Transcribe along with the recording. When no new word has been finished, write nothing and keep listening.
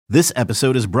This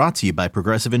episode is brought to you by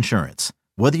Progressive Insurance.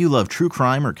 Whether you love true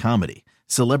crime or comedy,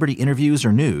 celebrity interviews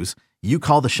or news, you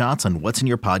call the shots on what's in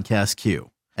your podcast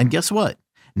queue. And guess what?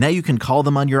 Now you can call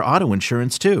them on your auto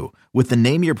insurance too with the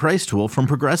Name Your Price tool from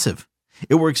Progressive.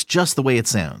 It works just the way it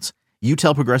sounds. You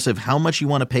tell Progressive how much you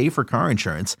want to pay for car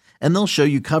insurance, and they'll show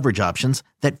you coverage options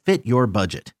that fit your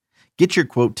budget. Get your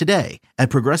quote today at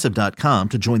Progressive.com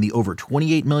to join the over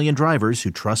 28 million drivers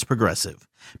who trust Progressive.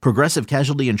 Progressive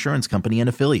Casualty Insurance Company and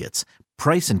Affiliates.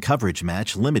 Price and coverage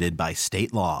match limited by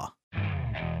state law.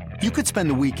 You could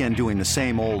spend the weekend doing the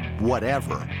same old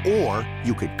whatever, or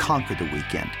you could conquer the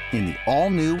weekend in the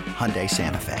all-new Hyundai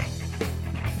Santa Fe.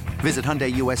 Visit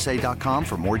HyundaiUSA.com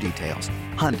for more details.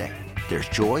 Hyundai, there's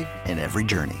joy in every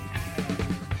journey.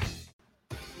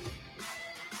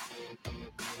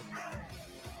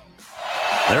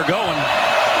 They're going.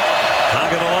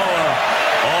 Tagovailoa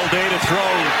all day to throw.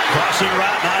 Crossing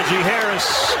route, Najee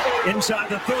Harris. Inside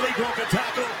the 30, broke a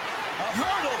tackle. A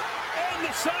hurdle on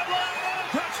the sideline and a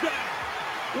touchdown.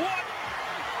 What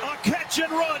a catch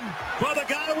and run by the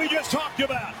guy we just talked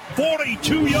about.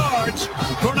 42 yards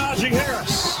for Najee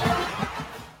Harris.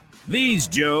 These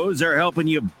Joes are helping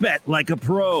you bet like a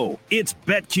pro. It's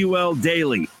BetQL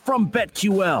Daily from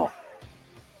BetQL.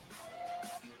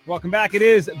 Welcome back. It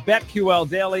is BetQL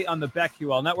Daily on the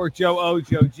BetQL Network. Joe O,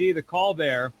 Joe G, the call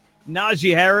there.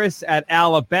 Najee Harris at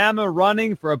Alabama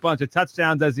running for a bunch of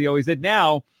touchdowns as he always did.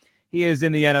 Now he is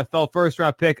in the NFL,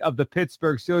 first-round pick of the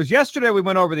Pittsburgh Steelers. Yesterday we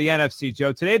went over the NFC,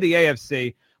 Joe. Today the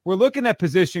AFC. We're looking at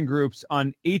position groups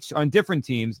on different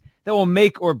teams that will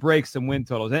make or break some win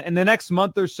totals. And the next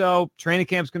month or so, training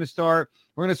camp's going to start.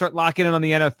 We're going to start locking in on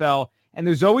the NFL. And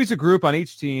there's always a group on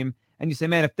each team. And you say,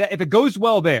 man, if it goes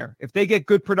well there, if they get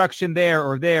good production there,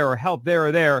 or help there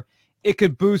or there, it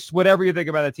could boost whatever you think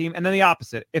about the team. And then the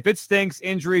opposite. If it stinks,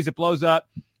 injuries, it blows up,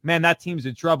 man, that team's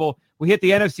in trouble. We hit the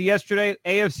NFC yesterday,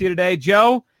 AFC today.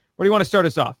 Joe, where do you want to start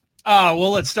us off? Well,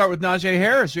 let's start with Najee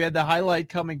Harris. We had the highlight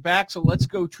coming back, so let's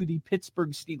go to the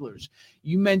Pittsburgh Steelers.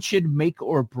 You mentioned make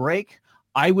or break.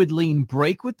 I would lean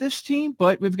break with this team,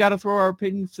 but we've got to throw our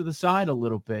opinions to the side a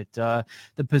little bit. The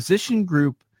position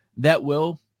group that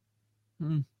will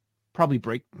probably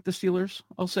break the Steelers,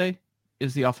 I'll say,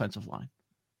 is the offensive line.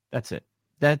 That's it.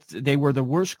 They were the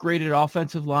worst graded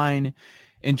offensive line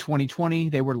in 2020.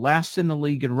 They were last in the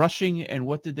league in rushing, and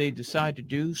what did they decide to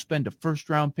do? Spend a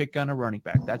first-round pick on a running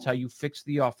back. That's how you fix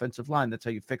the offensive line. That's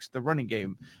how you fix the running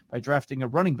game, by drafting a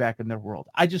running back in their world.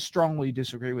 I just strongly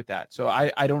disagree with that. So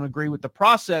I don't agree with the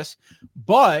process,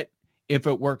 but if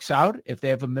it works out, if they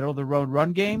have a middle-of-the-road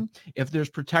run game, if there's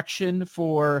protection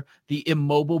for the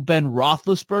immobile Ben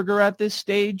Roethlisberger at this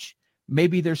stage,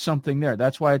 maybe there's something there.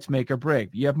 That's why it's make or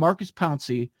break. You have Marcus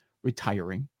Pouncey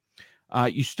retiring.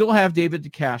 You still have David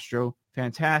DeCastro,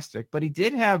 fantastic, but he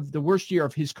did have the worst year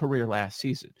of his career last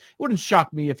season. It wouldn't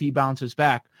shock me if he bounces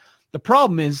back. The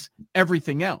problem is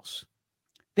everything else.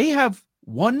 They have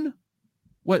one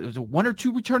or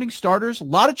two returning starters, a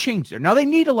lot of change there. Now they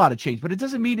need a lot of change, but it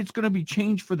doesn't mean it's going to be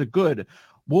change for the good.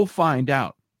 We'll find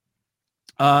out.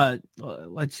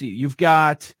 Let's see. You've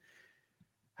got,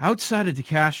 outside of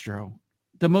DeCastro,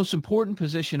 the most important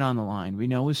position on the line we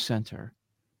know is center.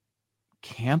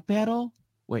 Camp battle?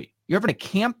 Wait, you're having a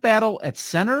camp battle at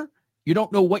center? You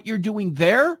don't know what you're doing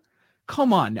there?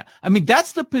 Come on now. I mean,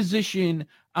 that's the position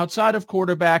outside of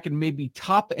quarterback and maybe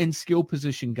top end skill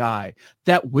position guy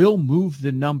that will move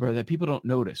the number that people don't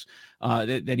notice.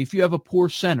 That if you have a poor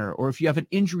center or if you have an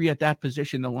injury at that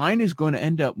position, the line is going to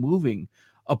end up moving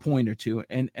a point or two.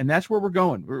 And that's where we're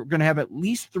going. We're going to have at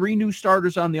least 3 new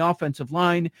starters on the offensive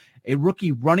line, a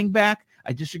rookie running back.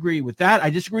 I disagree with that.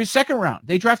 I disagree with second round.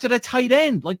 They drafted a tight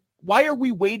end. Like, why are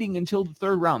we waiting until the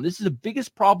third round? This is the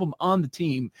biggest problem on the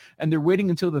team, and they're waiting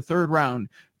until the third round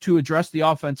to address the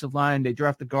offensive line. They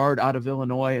draft a guard out of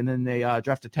Illinois, and then they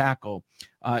draft a tackle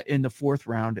in the 4th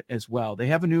round as well. They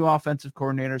have a new offensive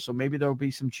coordinator, so maybe there will be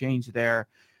some change there.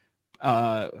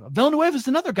 Villanueva is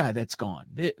another guy that's gone.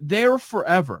 They're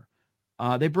forever.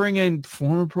 They bring in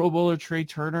former Pro Bowler Trey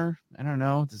Turner. I don't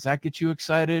know. Does that get you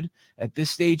excited at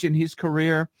this stage in his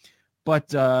career?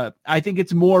 But I think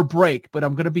it's more break, but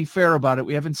I'm going to be fair about it.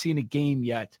 We haven't seen a game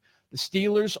yet. The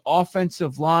Steelers'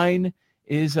 offensive line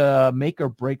is a make or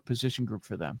break position group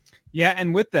for them. Yeah,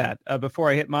 and with that, before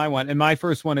I hit my one, and my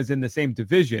first one is in the same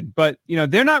division, but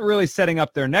they're not really setting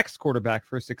up their next quarterback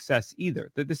for success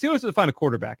either. The Steelers have to find a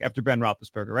quarterback after Ben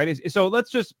Roethlisberger, right? So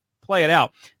let's just play it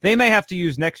out. They may have to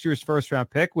use next year's first round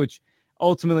pick, which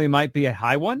ultimately might be a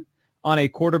high one. on a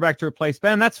quarterback to replace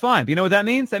Ben. That's fine. But you know what that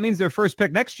means? That means their first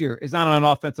pick next year is not on an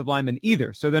offensive lineman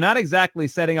either. So they're not exactly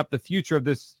setting up the future of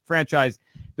this franchise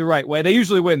the right way. They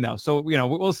usually win, though. So,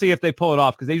 we'll see if they pull it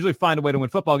off because they usually find a way to win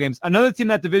football games. Another team in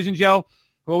that division, Joe,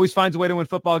 who always finds a way to win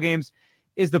football games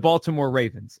is the Baltimore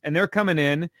Ravens. And they're coming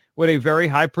in with a very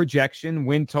high projection,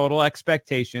 win total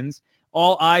expectations,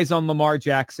 all eyes on Lamar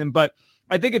Jackson. But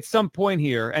I think at some point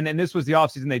here, and this was the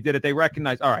offseason they did it, they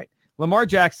recognized, all right, Lamar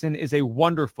Jackson is a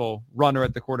wonderful runner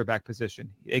at the quarterback position.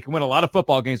 They can win a lot of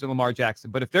football games with Lamar Jackson.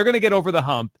 But if they're going to get over the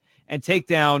hump and take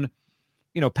down,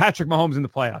 Patrick Mahomes in the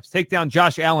playoffs, take down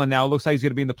Josh Allen now, looks like he's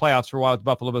going to be in the playoffs for a while with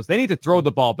Buffalo Bills, they need to throw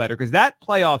the ball better because that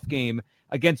playoff game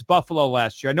against Buffalo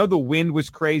last year, I know the wind was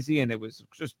crazy and it was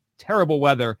just terrible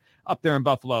weather up there in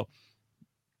Buffalo.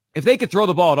 If they could throw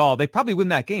the ball at all, they'd probably win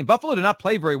that game. Buffalo did not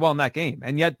play very well in that game,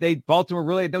 and yet Baltimore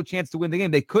really had no chance to win the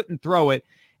game. They couldn't throw it.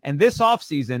 And this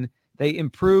offseason, they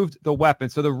improved the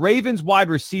weapons. So the Ravens wide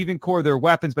receiving core, their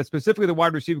weapons, but specifically the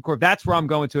wide receiving core, that's where I'm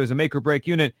going to as a make or break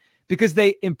unit because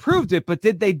they improved it, but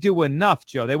did they do enough,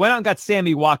 Joe? They went out and got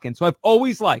Sammy Watkins, who I've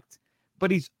always liked,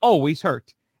 but he's always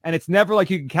hurt. And it's never like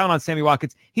you can count on Sammy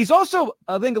Watkins. He's also,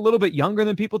 I think, a little bit younger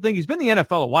than people think. He's been in the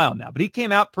NFL a while now, but he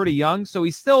came out pretty young, so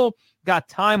he's still got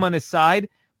time on his side,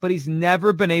 but he's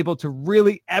never been able to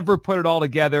really ever put it all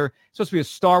together. He's supposed to be a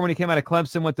star when he came out of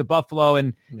Clemson, went to Buffalo,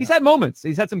 and he's had moments.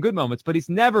 He's had some good moments, but he's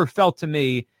never felt to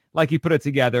me like he put it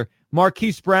together.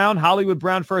 Marquise Brown, Hollywood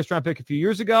Brown, first-round pick a few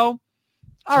years ago.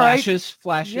 All right.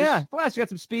 Flashes. Yeah, flash. You got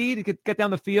some speed. He could get down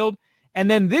the field. And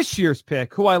then this year's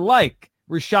pick, who I like,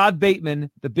 Rashad Bateman,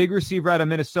 the big receiver out of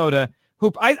Minnesota,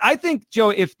 who I think, Joe,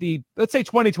 if let's say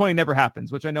 2020 never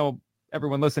happens, which I know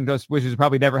everyone listening to us wishes it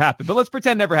probably never happened, but let's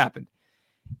pretend never happened.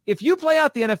 If you play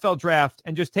out the NFL draft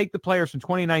and just take the players from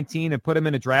 2019 and put them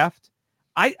in a draft,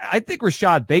 I think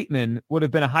Rashad Bateman would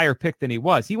have been a higher pick than he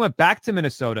was. He went back to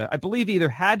Minnesota. I believe he either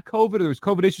had COVID or there was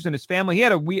COVID issues in his family. He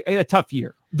had a tough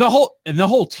year. The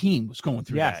whole team was going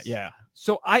through that. Yeah.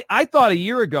 So I thought a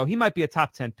year ago he might be a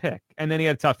top 10 pick, and then he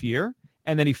had a tough year,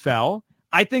 and then he fell.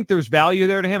 I think there's value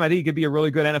there to him. I think he could be a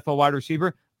really good NFL wide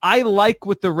receiver. I like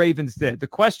what the Ravens did. The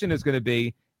question is going to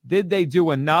be, did they do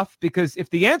enough? Because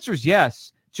if the answer is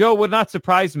yes, Joe, it would not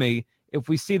surprise me if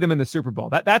we see them in the Super Bowl.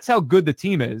 That's how good the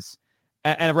team is.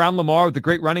 And around Lamar with the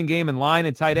great running game and line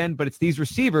and tight end, but it's these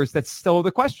receivers that's still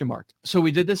the question mark. So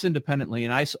we did this independently,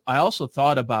 and I also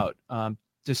thought about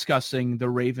discussing the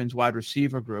Ravens wide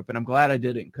receiver group, and I'm glad I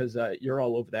didn't because you're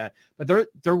all over that. But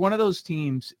they're one of those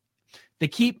teams, they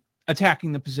keep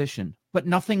attacking the position, but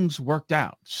nothing's worked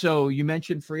out. So you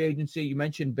mentioned free agency, you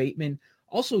mentioned Bateman.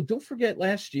 Also, don't forget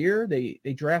last year they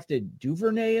drafted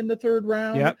Duvernay in the third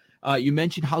round. Yep. You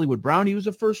mentioned Hollywood Brown. He was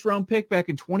a first-round pick back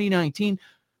in 2019.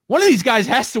 One of these guys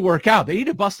has to work out. They need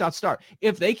a bust-out start.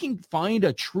 If they can find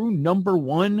a true number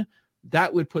one,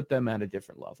 that would put them at a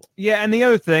different level. Yeah, and the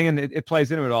other thing, and it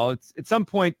plays into it all, it's at some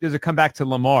point there's a comeback to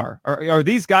Lamar. Are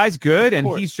these guys good? And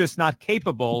he's just not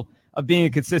capable of being a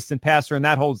consistent passer, and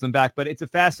that holds them back. But it's a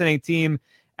fascinating team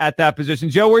at that position.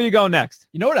 Joe, where you go next?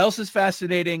 You know what else is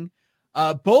fascinating?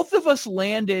 Both of us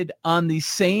landed on the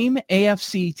same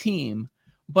AFC team,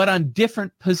 but on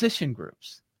different position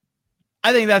groups.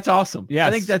 I think that's awesome. Yes.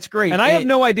 I think that's great. And I have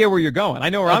no idea where you're going. I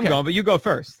know where I'm going, but you go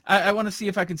first. I want to see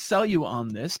if I can sell you on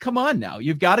this. Come on now.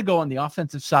 You've got to go on the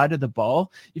offensive side of the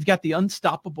ball. You've got the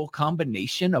unstoppable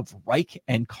combination of Reich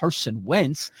and Carson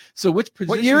Wentz. So which position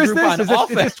what year is group this? on Is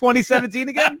offense? this 2017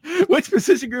 again? Which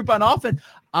position group on offense?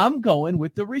 I'm going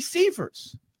with the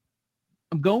receivers.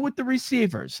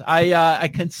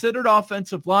 I considered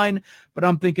offensive line, but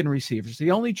I'm thinking receivers. The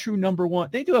only true number one,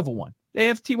 they do have a one. They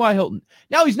have T.Y. Hilton.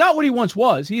 Now, he's not what he once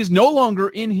was. He is no longer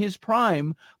in his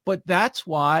prime, but that's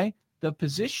why the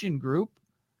position group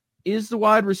is the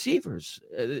wide receivers.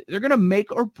 They're going to make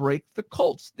or break the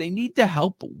Colts. They need to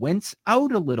help Wentz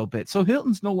out a little bit. So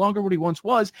Hilton's no longer what he once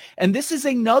was. And this is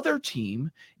another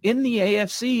team in the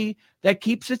AFC that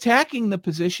keeps attacking the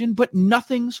position, but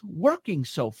nothing's working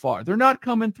so far. They're not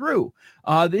coming through.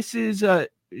 This is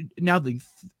now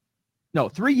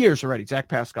 3 years already, Zach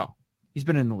Pascal. He's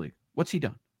been in the league. What's he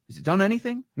done? Has he done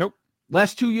anything? Nope.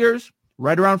 Last 2 years,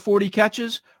 right around 40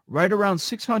 catches, right around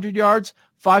 600 yards,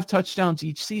 5 touchdowns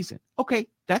each season. Okay,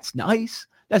 that's nice.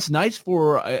 That's nice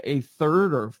for a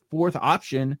third or fourth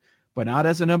option, but not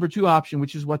as a number 2 option,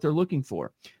 which is what they're looking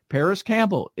for. Paris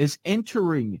Campbell is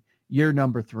entering year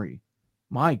number 3.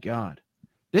 My God,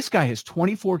 this guy has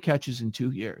 24 catches in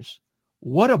 2 years.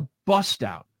 What a bust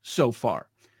out so far.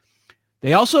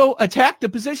 They also attacked the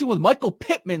position with Michael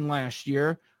Pittman last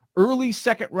year, early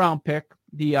second-round pick,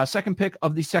 the second pick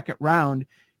of the second round.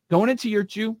 Going into year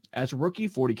 2 as a rookie,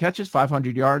 40 catches,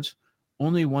 500 yards,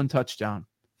 only 1 touchdown,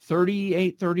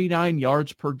 38, 39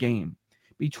 yards per game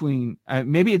between,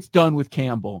 maybe it's done with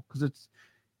Campbell because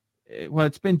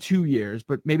it's been 2 years,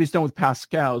 but maybe it's done with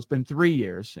Pascal. It's been 3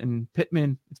 years, and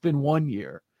Pittman, it's been 1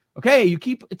 year. Okay, you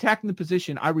keep attacking the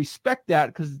position. I respect that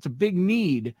because it's a big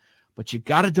need, but you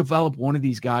got to develop one of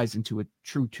these guys into a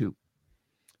true 2.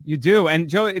 You do. And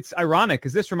Joe, it's ironic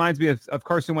because this reminds me of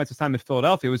Carson Wentz's time in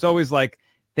Philadelphia. It was always like,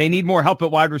 they need more help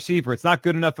at wide receiver. It's not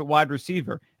good enough at wide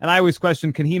receiver. And I always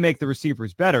question, can he make the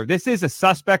receivers better? This is a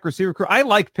suspect receiver crew. I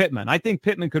like Pittman. I think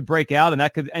Pittman could break out, and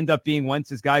that could end up being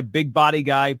Wentz's guy, big body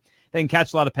guy. They can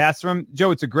catch a lot of passes from him.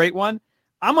 Joe, it's a great one.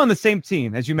 I'm on the same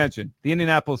team, as you mentioned, the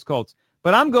Indianapolis Colts.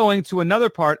 But I'm going to another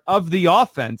part of the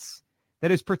offense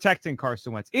that is protecting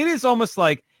Carson Wentz. It is almost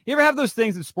like, you ever have those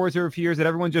things in sports every few years that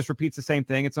everyone just repeats the same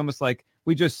thing? It's almost like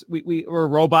we're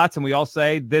robots and we all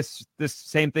say this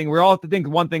same thing. We're all to think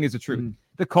one thing is the truth. Mm-hmm.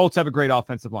 The Colts have a great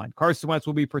offensive line. Carson Wentz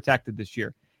will be protected this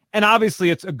year. And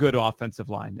obviously it's a good offensive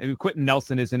line. I mean, Quentin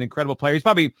Nelson is an incredible player.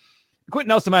 Quentin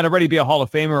Nelson might already be a Hall of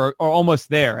Famer or almost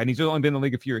there. And he's only been in the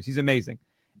league a few years. He's amazing.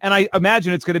 And I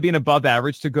imagine it's going to be an above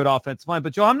average to good offensive line.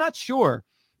 But Joe, I'm not sure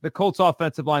the Colts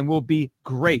offensive line will be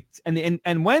great.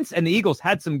 And Wentz and the Eagles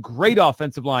had some great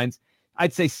offensive lines.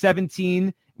 I'd say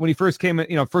 17 when he first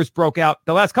first broke out.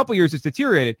 The last couple of years it's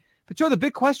deteriorated. But Joe, the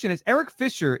big question is Eric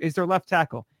Fisher is their left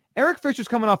tackle. Eric Fisher's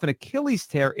coming off an Achilles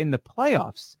tear in the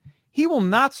playoffs. He will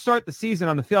not start the season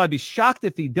on the field. I'd be shocked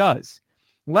if he does.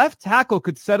 Left tackle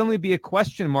could suddenly be a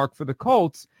question mark for the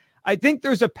Colts. I think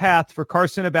there's a path for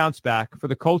Carson to bounce back, for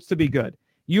the Colts to be good.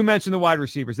 You mentioned the wide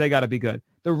receivers. They got to be good.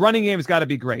 The running game has got to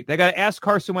be great. They got to ask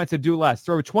Carson Wentz to do less.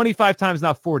 Throw 25 times,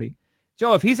 not 40.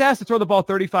 Joe, if he's asked to throw the ball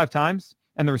 35 times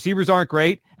and the receivers aren't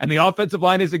great and the offensive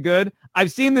line isn't good,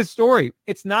 I've seen this story.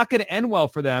 It's not going to end well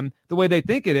for them the way they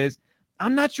think it is.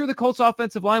 I'm not sure the Colts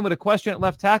offensive line with a question at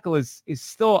left tackle is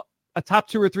still a top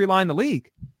 2 or 3 line in the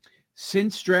league.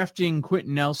 Since drafting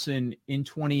Quentin Nelson in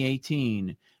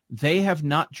 2018, they have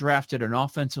not drafted an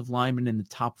offensive lineman in the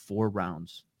top 4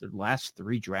 rounds, their last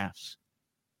 3 drafts.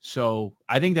 So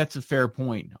I think that's a fair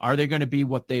point. Are they going to be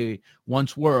what they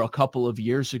once were a couple of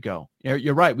years ago?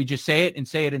 You're right. We just say it and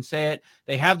say it and say it.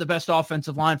 They have the best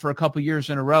offensive line for a couple of years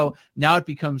in a row. Now it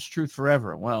becomes truth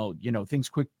forever. Well,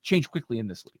 things change quickly in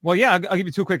this league. Well, yeah, I'll give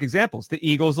you 2 quick examples. The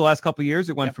Eagles, the last couple of years,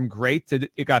 it went from great to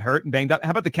it got hurt and banged up.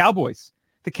 How about the Cowboys?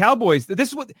 The Cowboys, this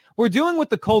is what we're doing with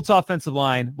the Colts offensive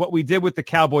line, what we did with the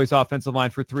Cowboys offensive line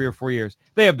for 3 or 4 years.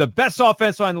 They have the best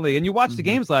offensive line in the league. And you watch the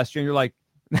games last year and you're like,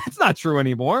 that's not true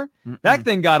anymore. That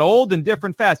thing got old and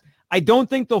different fast. I don't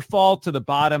think they'll fall to the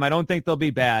bottom. I don't think they'll be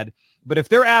bad. But if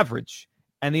they're average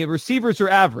and the receivers are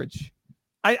average,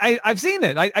 I've seen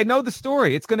it. I know the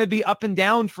story. It's going to be up and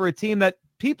down for a team that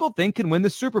people think can win the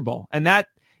Super Bowl. And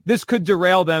this could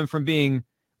derail them from being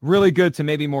really good to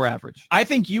maybe more average. I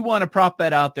think you want to prop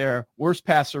bet out there, worst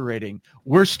passer rating,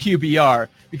 worst QBR,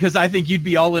 because I think you'd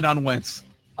be all in on Wentz.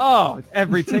 Oh,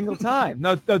 every single time.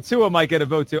 No, Tua might get a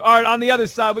vote too. All right, on the other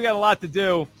side, we got a lot to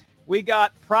do. We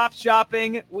got prop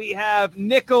shopping. We have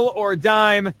nickel or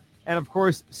dime. And, of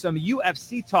course, some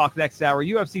UFC talk next hour.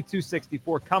 UFC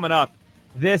 264 coming up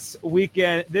this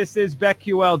weekend. This is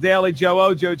BetQL Daily. Joe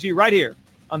O, Joe G, right here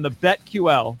on the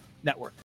BetQL Network.